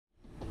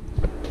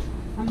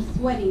I'm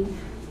sweating.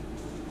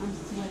 I'm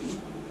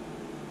sweating.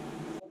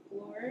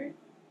 Folklore.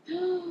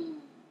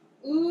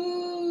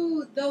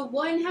 Ooh, the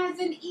one has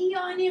an E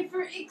on it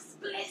for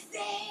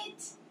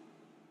explicit.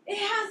 It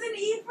has an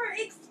E for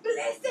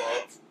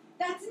explicit.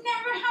 That's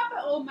never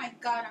happened. Oh my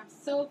god, I'm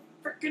so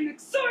freaking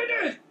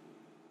excited.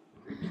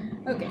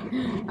 Okay,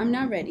 I'm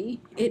not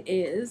ready. It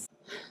is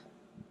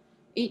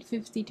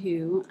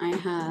 8:52. I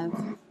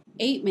have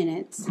 8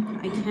 minutes.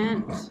 I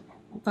can't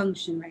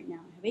function right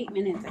now. I have 8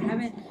 minutes.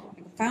 I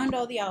found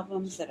all the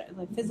albums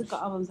like physical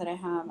albums that I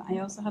have. I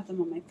also have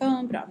them on my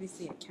phone, but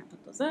obviously I can't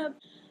put those up.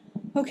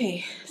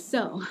 Okay,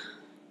 so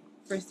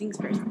first things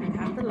first, I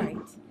have the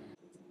lights.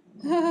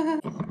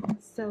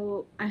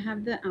 So I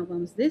have the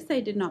albums. This I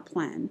did not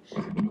plan.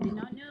 I did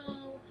not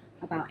know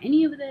about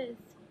any of this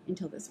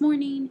until this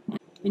morning,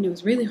 and it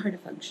was really hard to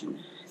function.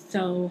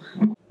 So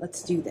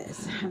let's do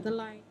this. I have the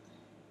light.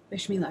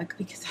 Wish me luck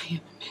because I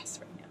am a mess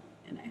right now,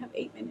 and I have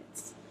 8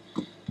 minutes.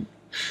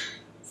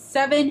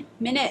 7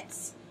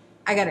 minutes.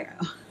 I gotta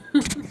go.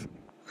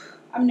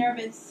 I'm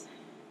nervous.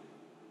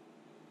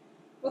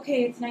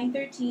 Okay, it's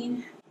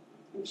 9:13.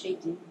 I'm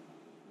shaking.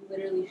 I'm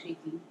literally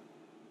shaking.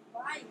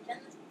 Why? You've done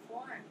this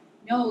before.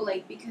 No,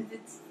 like, because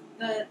it's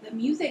the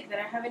music that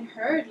I haven't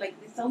heard. Like,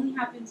 this only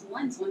happens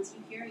once. Once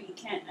you hear it, you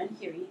can't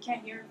unhear it. You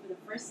can't hear it for the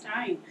first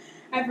time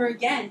ever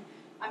again.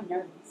 I'm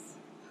nervous.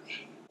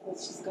 Okay,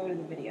 let's just go to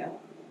the video.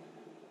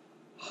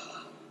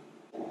 Oh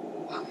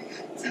my god,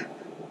 it's up.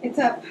 It's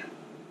up.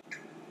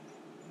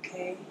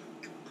 Okay.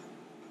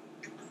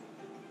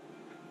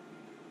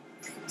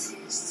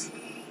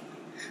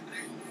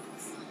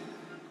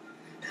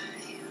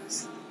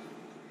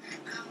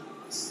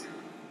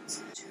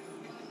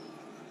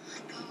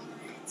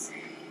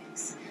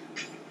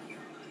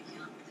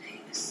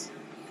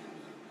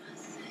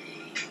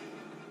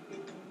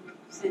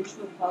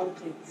 Central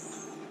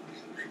politics.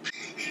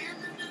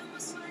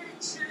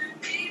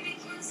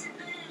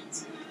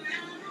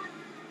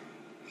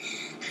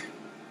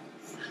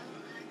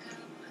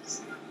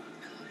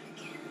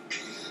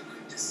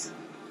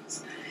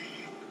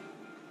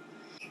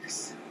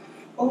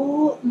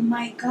 Oh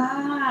my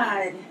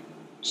god.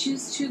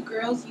 Choose two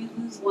girls, you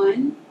lose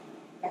one.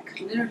 That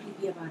could literally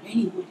be about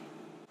anyone.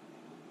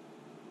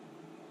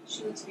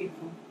 She looks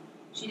beautiful.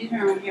 She did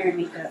her own hair and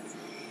makeup.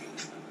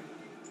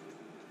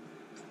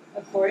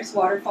 Of course,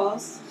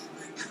 waterfalls.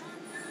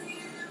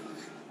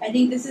 I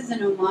think this is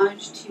an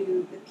homage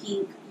to the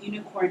pink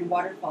unicorn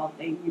waterfall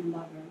thing in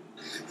Lover.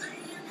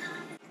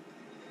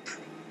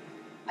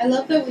 I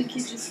love that we can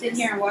just sit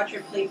here and watch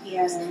her play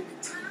piano.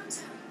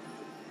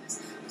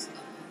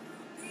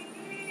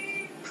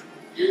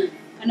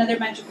 Another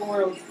magical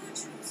world.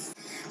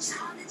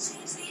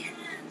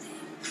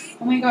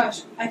 Oh my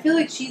gosh, I feel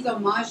like she's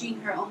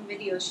homaging her own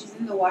videos. She's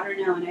in the water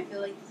now, and I feel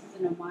like this is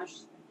an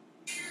homage.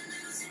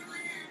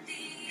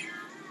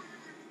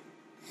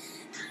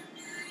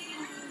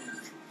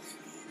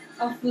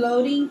 A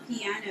floating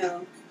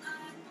piano.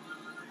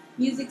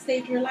 Music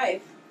saved her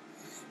life.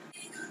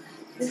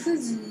 This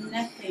is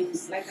nothing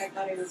like I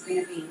thought it was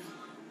going to be.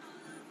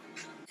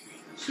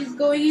 She's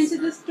going into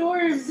the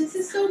storm. This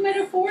is so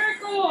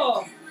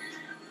metaphorical.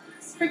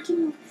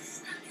 Freaking.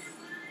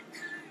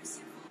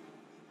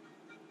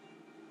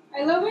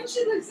 I love when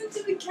she looks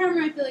into the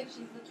camera. I feel like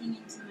she's looking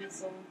into my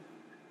soul.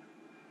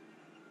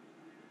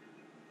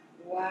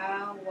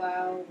 Wow,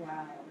 wow,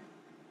 wow.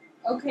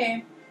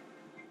 Okay.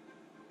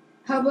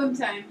 Album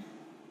time.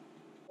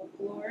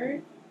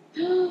 Folklore.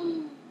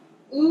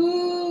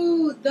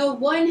 Ooh, the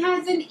one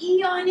has an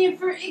E on it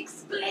for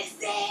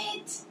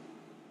explicit.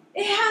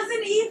 It has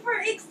an E for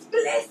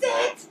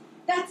explicit.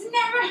 That's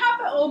never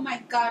happened. Oh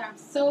my god, I'm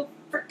so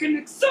freaking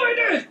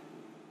excited.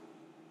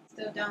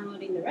 Still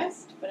downloading the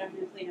rest, but I'm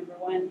going to play number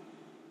 1,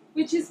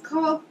 which is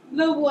called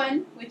The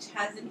One, which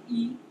has an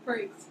E for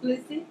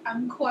explicit.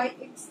 I'm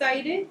quite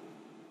excited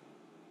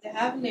to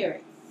have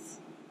lyrics.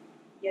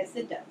 Yes,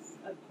 it does.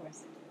 Of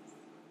course it does.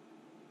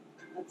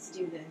 Let's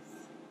do this.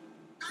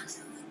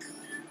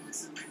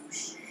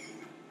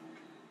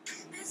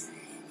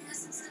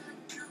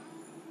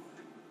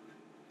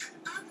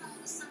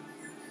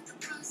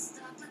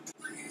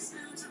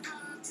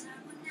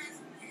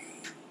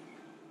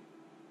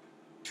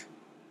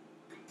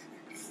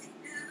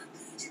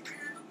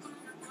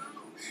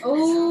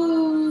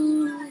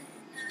 Oh,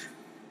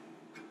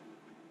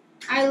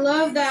 I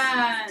love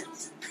that.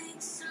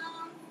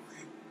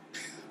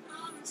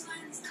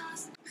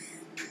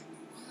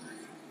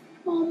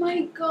 Oh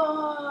my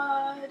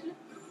god.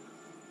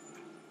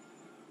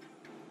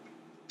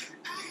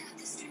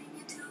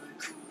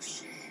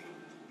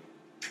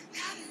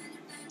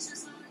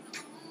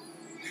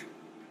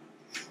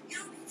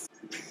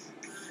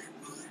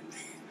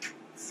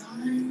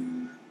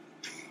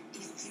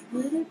 If you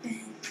would have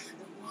been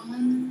the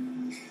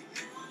one.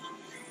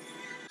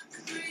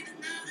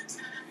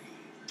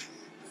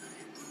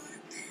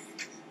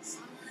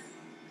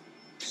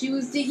 She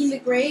was digging the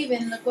grave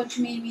and look what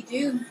you made me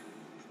do.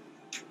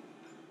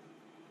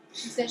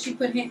 She said she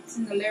put hints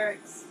in the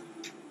lyrics.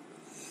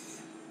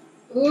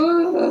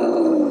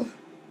 Ooh.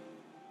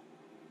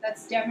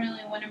 That's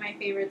definitely one of my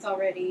favorites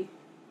already.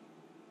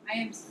 I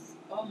am,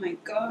 oh my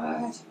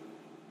god,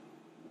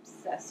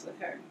 obsessed with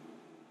her.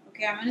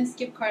 Okay, I'm gonna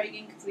skip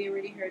Cardigan because we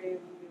already heard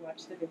it when we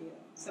watched the video.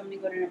 So I'm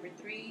gonna go to number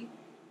 3,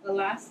 The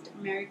Last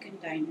American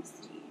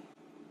Dynasty.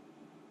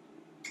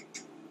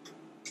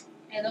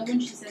 I love when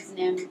she says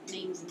names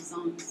in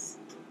songs.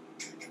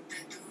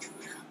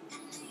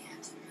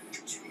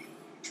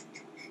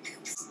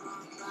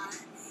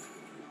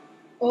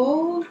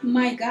 Oh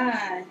my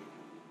god.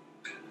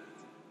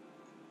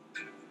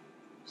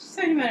 She's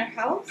talking about her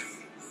house?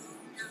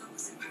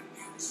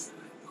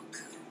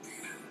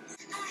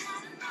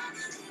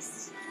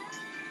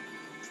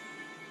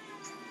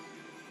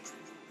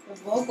 The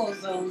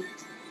vocals though.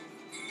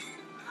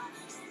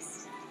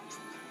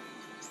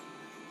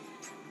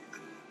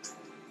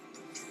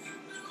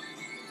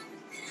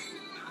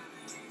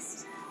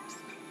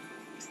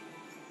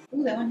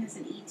 Ooh, that one has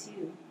an E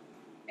too.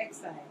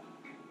 Exile.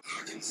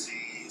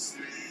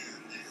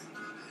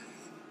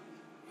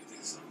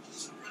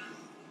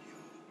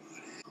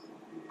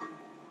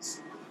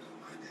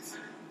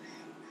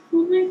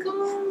 Oh my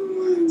god.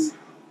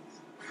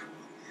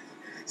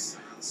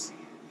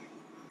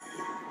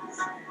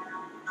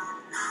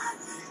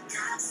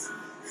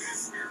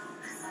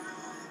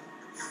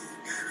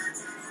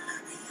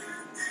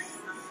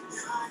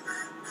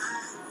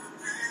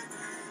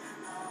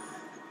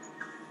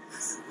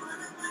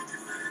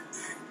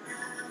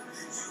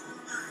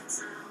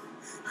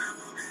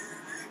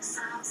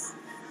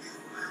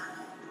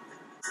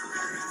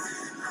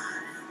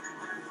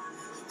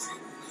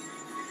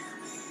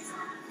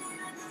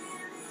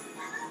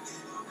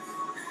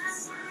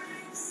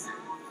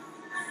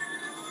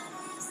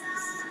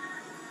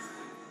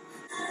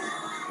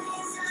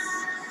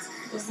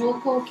 The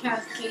vocal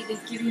cascade is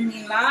giving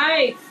me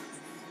life.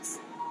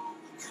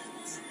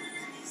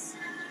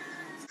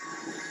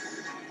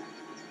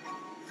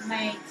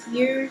 My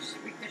tears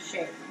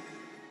ricochet.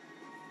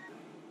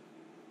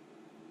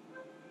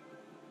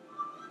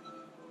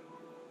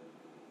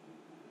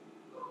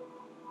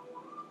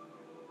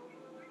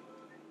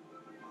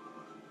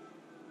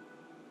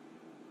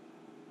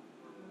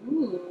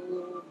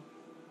 Ooh.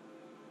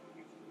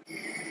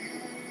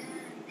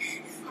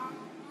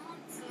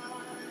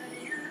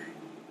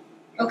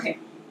 Okay.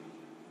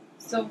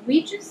 So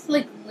we just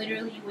like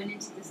literally went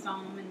into the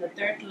song in the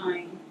third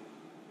line.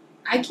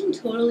 I can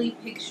totally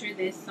picture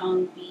this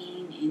song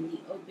being in the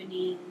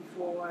opening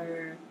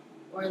for,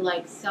 or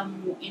like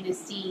some in a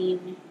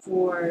scene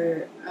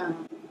for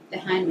The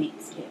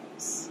Handmaid's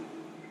Tales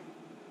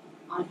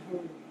on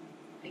Hulu.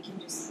 I can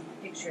just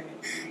picture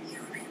it.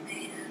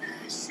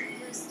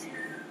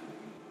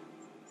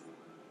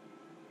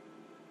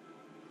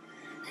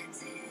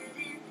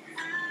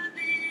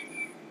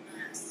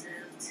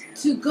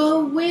 To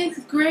go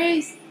with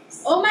grace.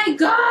 Oh my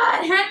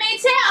god!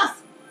 Handmaid's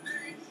Tales!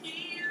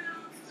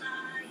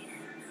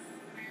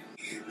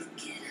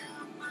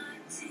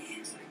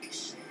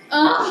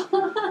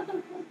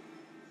 Oh.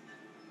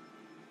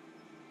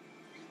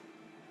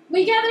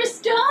 We gather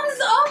stones?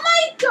 Oh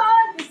my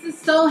god! This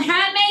is so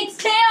Handmaid's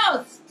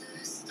Tales!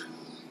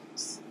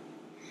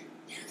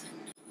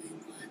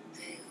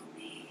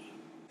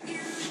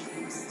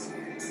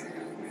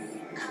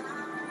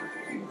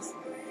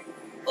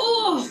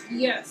 Oh,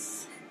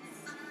 yes.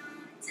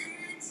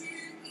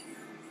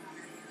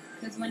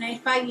 Because when I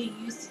fight you,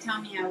 you used to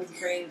tell me I was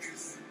brave.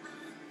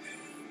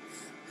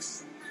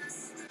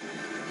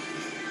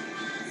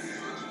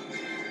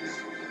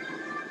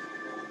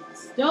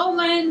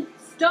 Stolen!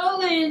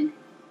 Stolen!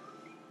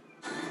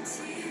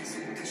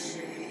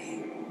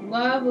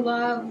 Love,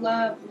 love,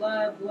 love,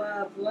 love,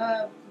 love,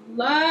 love,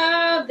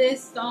 love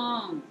this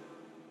song.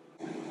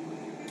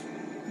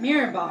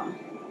 Mirror Ball.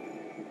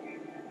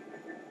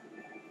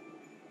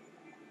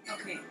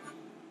 Okay.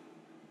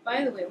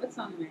 By the way, what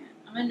song am I at?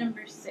 I'm at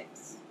number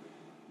 6.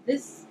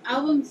 This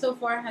album so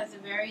far has a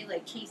very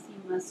like Casey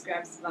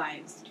Musgraves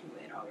vibes to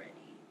it already.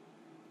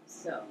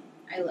 So,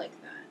 I like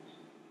that.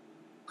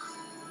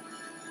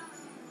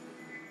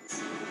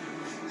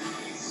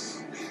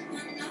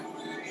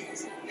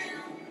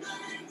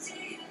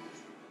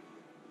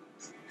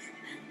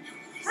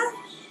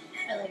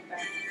 I like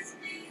that.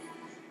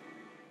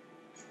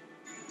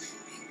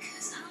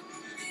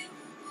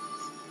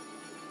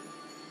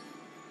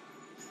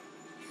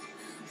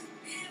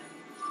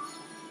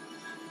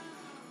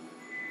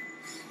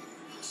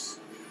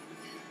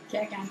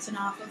 Jack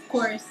Antonoff, of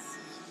course.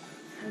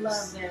 I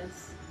love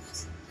this.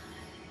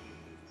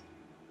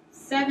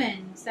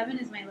 7. 7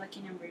 is my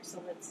lucky number,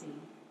 so let's see.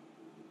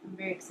 I'm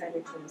very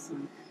excited for this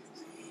one.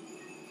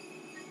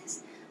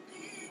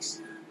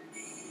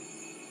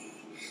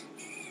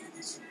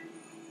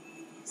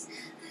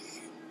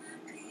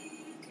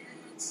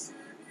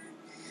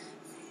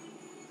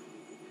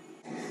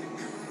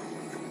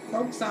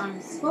 Folk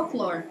songs,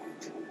 folklore.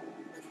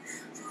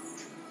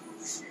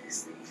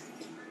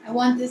 I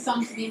want this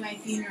song to be my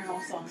funeral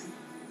song.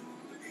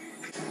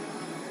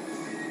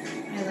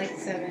 I like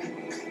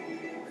 7.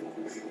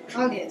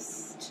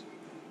 August.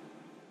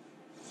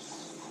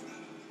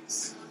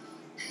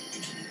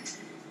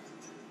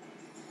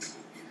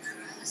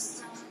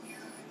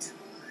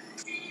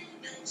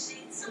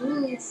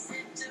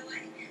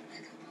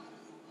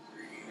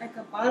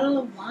 like a bottle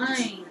of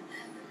wine.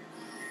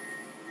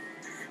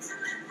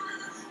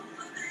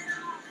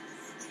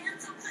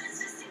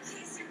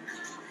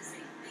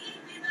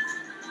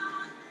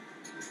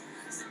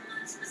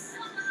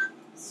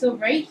 So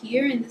right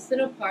here in this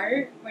little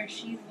part where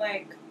she's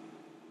like,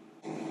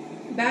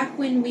 back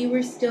when we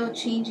were still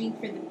changing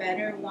for the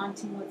better,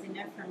 wanting was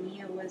enough for me,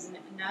 it wasn't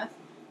enough.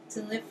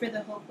 To live for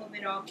the hope of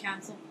it all,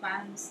 cancel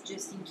plans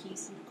just in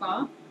case you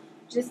call.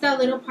 Just that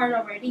little part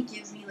already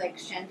gives me like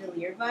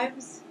chandelier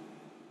vibes.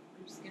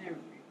 I'm just gonna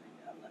rewind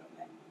it a little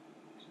bit.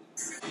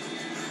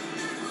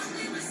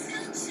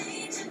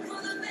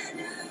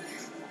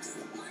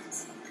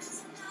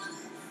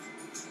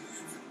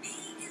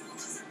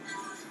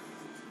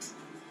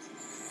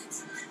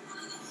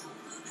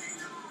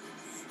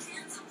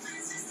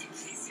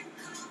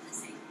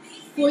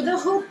 For the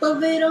hope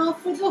of it all,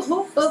 for the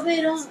hope of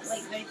it all.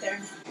 Like right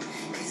there.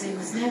 'Cause it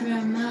was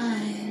never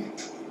mine.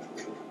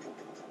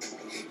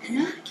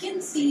 And I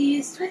can see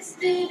it's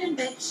twisted and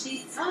bed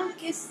sheets all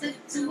get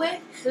slipped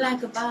away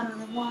like a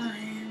bottle of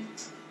wine.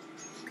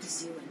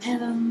 'Cause you were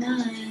never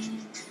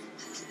mine.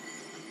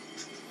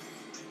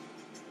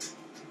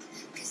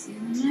 'Cause you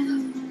were never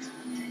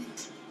mine.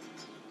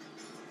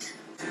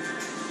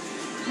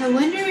 I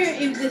wonder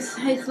if this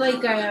is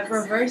like a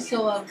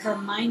reversal of her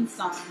Mine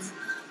song.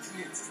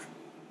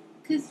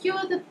 'Cause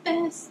you're the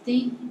best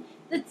thing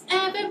that's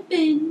ever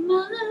been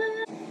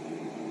mine.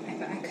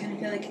 I kind of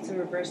feel like it's a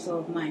reversal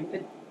of Mine,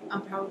 but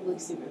I'm probably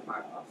super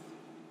far off.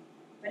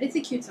 But it's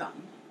a cute song.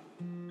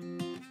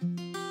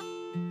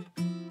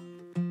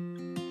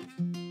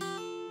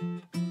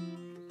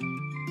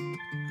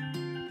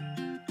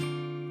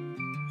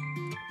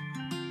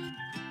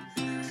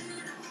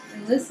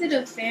 Illicit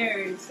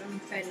Affairs. I'm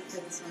excited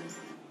for this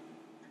one.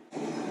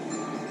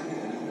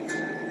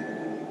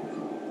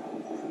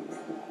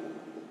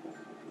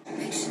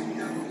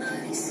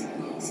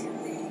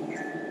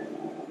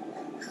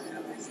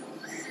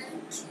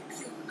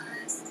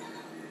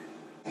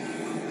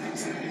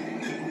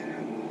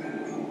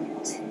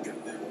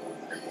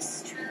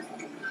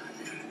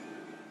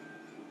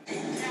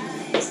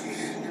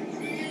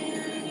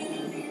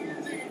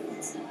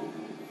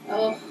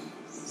 Oh,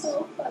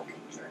 so fucking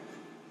true.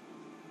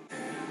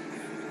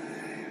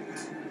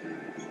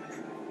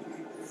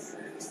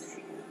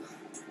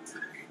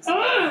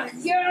 Ah,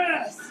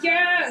 yes,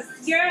 yes,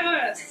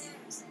 yes.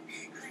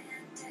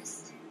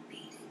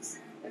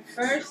 The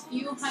first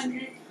few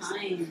hundred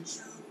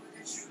times.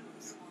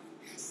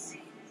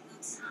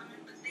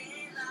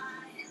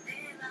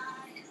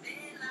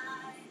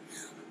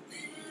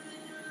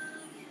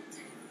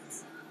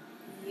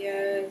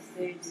 Yes,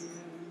 they do.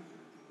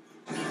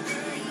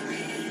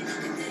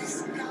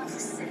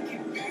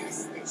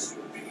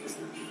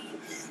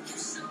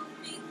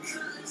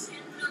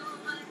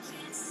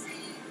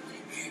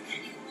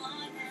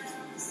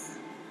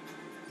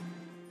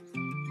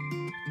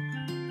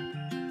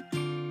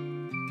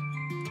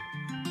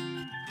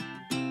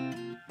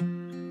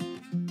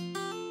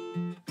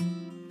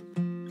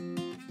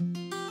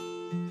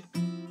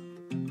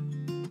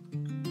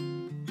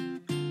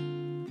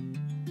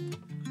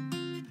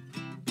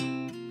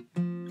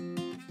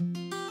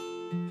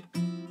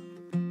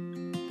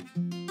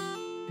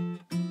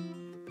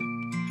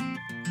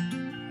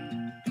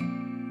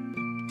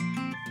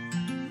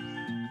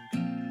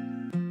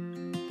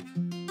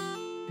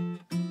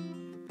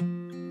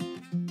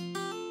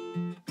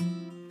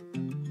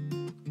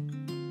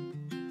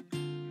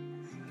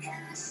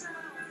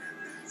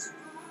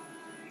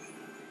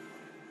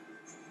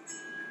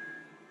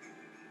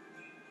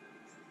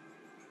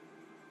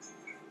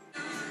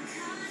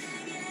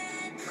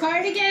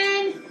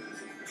 Cardigan!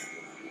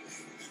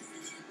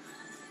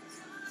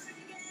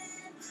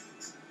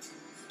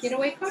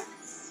 Getaway car?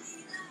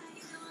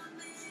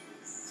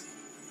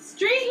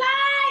 Street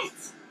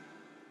lights!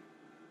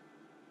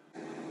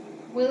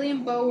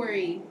 William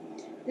Bowery.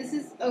 This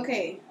is,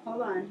 okay,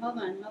 hold on.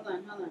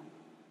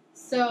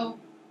 So,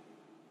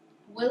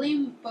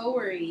 William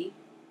Bowery,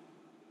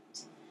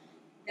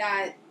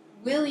 that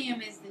William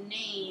is the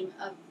name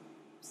of,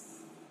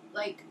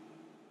 like,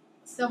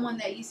 someone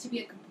that used to be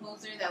a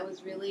composer that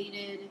was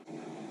related.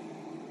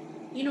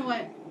 You know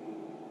what?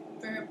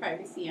 For her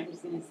privacy, I'm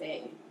just going to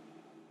say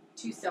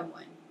to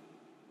someone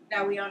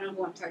that we all know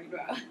who I'm talking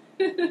about.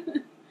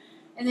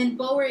 And then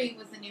Bowery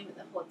was the name of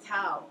the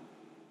hotel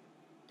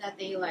that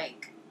they,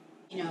 like,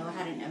 you know,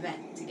 had an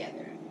event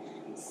together.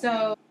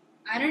 So,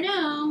 I don't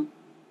know,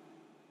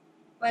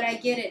 but I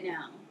get it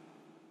now.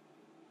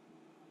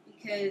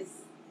 Because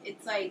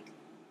it's like,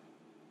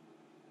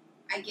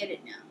 I get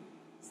it now.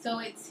 So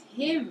it's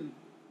him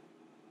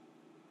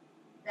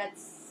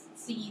that's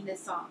singing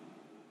this song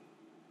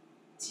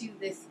to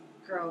this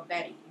girl,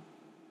 Betty.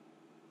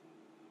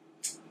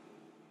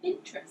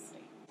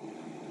 Interesting.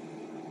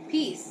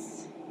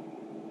 Peace.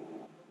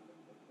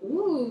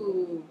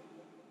 Ooh.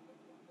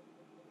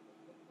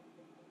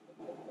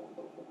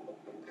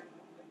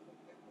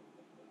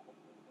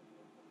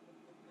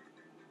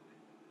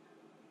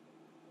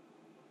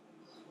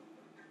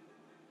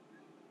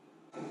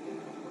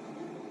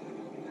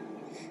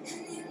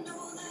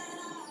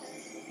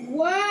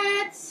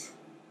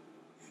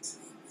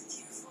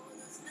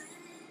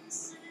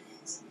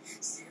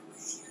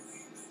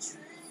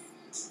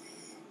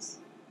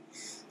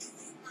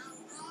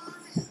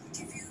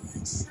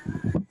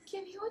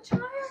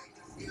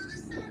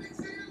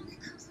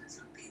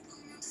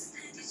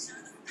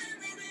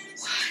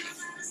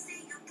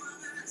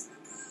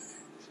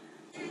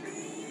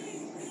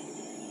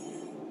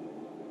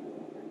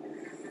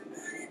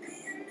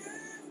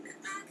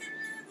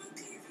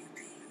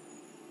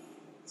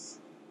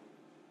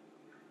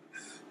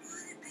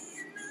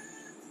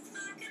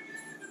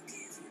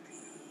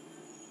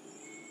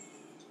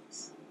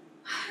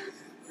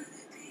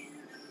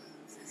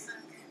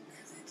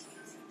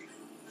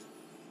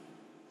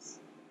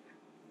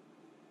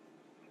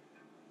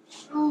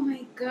 Oh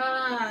my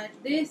god.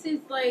 This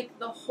is like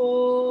the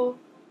whole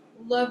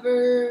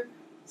lover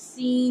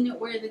scene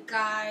where the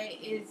guy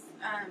is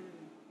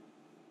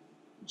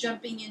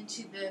jumping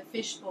into the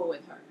fishbowl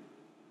with her.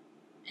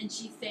 And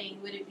she's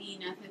saying, would it be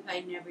enough if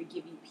I never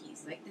give you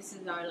peace? Like, this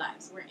is our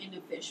lives. We're in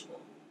a fishbowl.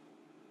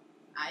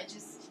 I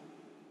just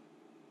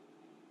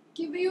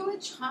give you a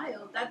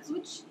child. That's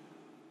what she...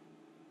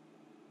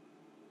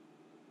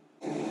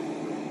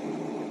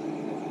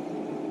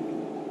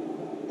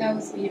 That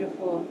was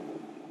beautiful.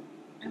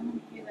 I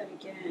want to hear that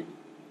again.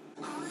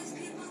 All these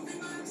people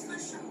think I'm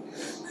special,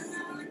 but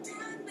now we're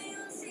doing me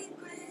on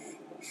secret.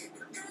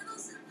 The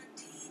devil's in the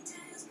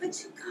details,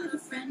 but you got a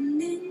friend in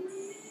me.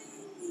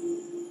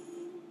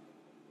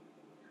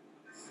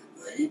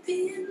 Would it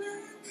be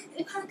enough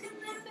if I could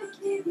never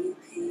give you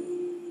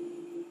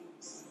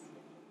peace?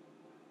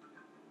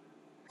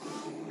 I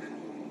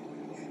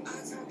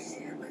talk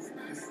shit with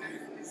my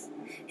friends.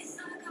 It's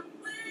like I'm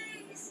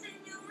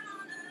wasting your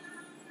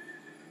honor.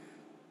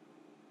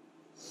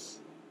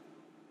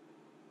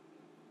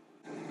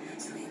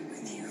 Swim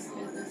with you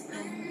for the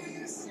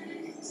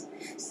fences.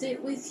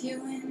 Sit with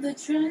you in the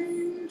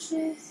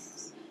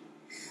trenches.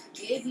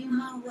 Give you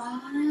my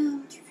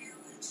wild. Give you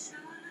a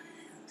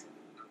child.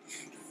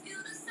 You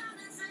feel the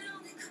silence that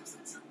only comes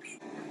from two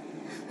people.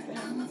 But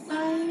I'm a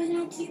fire and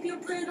I'll keep your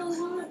brittle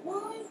heart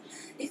warm.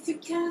 If you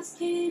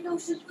cascade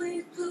oceans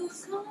with blue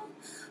calm.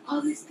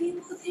 All these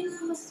people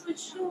think I'm a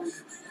switch on. But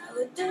I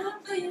would die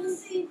for your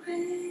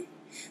secret.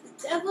 The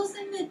devil's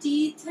in the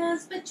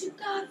details, but you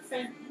got a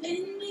friend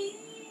in me.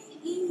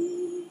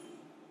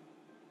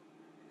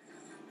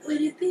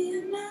 Would it be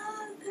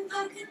enough if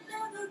I could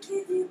never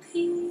give you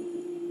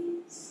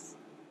peace?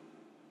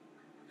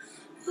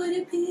 Would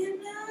it be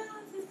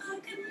enough if I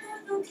could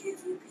never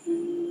give you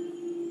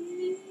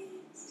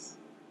peace?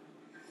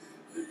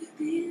 Would it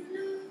be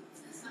enough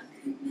if I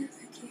could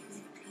never give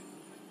you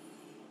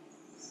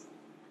peace?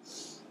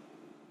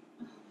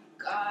 Oh my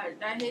god,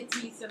 that hits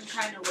me some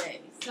kind of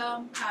way.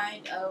 Some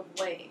kind of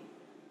way.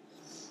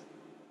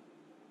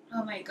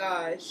 Oh my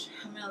gosh,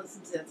 I'm gonna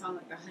listen to that song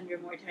like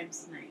 100 more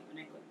times tonight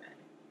when I go to bed.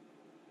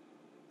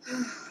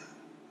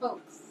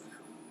 Folks.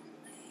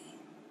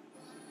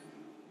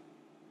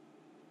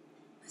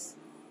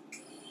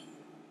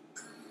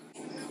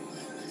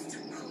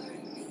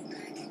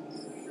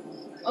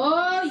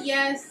 Oh,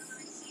 yes.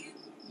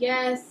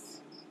 Yes.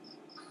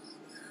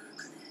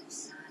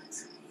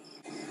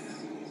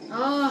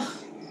 Oh.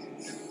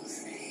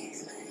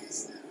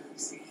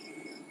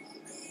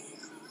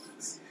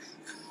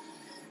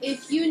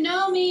 If you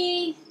know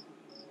me,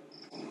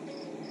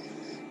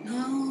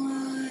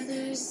 no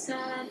other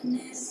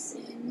sadness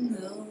in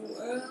the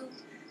world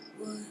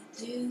would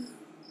do.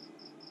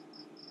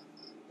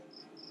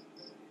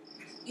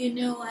 You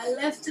know I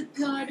left a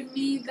part of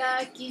me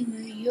back in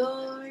New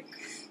York.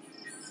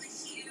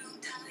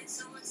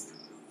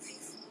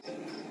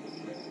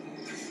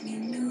 You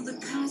knew the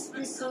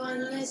password, so I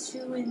let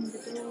you in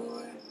the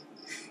door.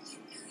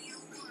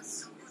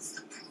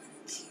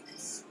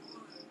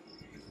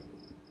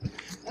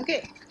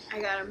 Okay,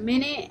 I got a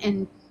minute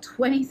and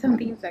 20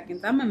 something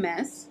seconds. I'm a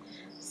mess.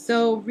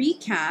 So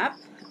recap.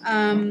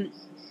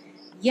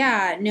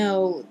 Yeah,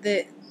 no,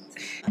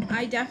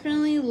 I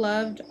definitely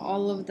loved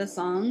all of the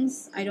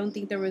songs. I don't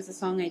think there was a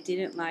song I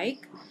didn't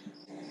like.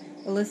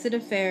 Illicit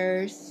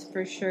Affairs,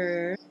 for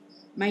sure.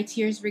 My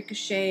Tears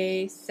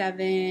Ricochet,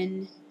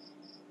 7.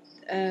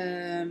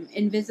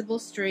 Invisible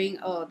String.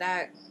 Oh,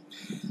 that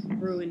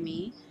ruined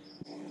me.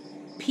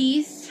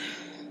 Peace.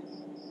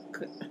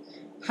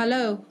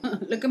 Hello.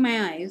 Look at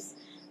my eyes.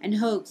 And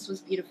Hoax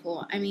was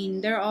beautiful. I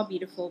mean, they're all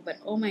beautiful, but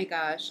oh my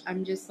gosh.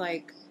 I'm just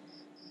like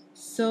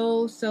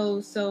so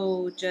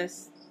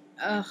just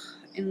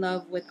in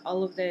love with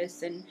all of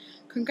this. And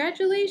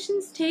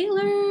congratulations,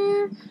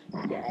 Taylor.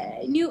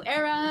 Yay. New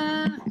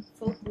era.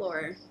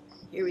 Folklore.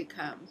 Here we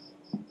come.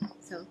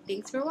 So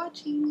thanks for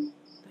watching.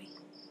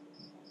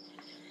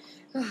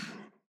 Bye.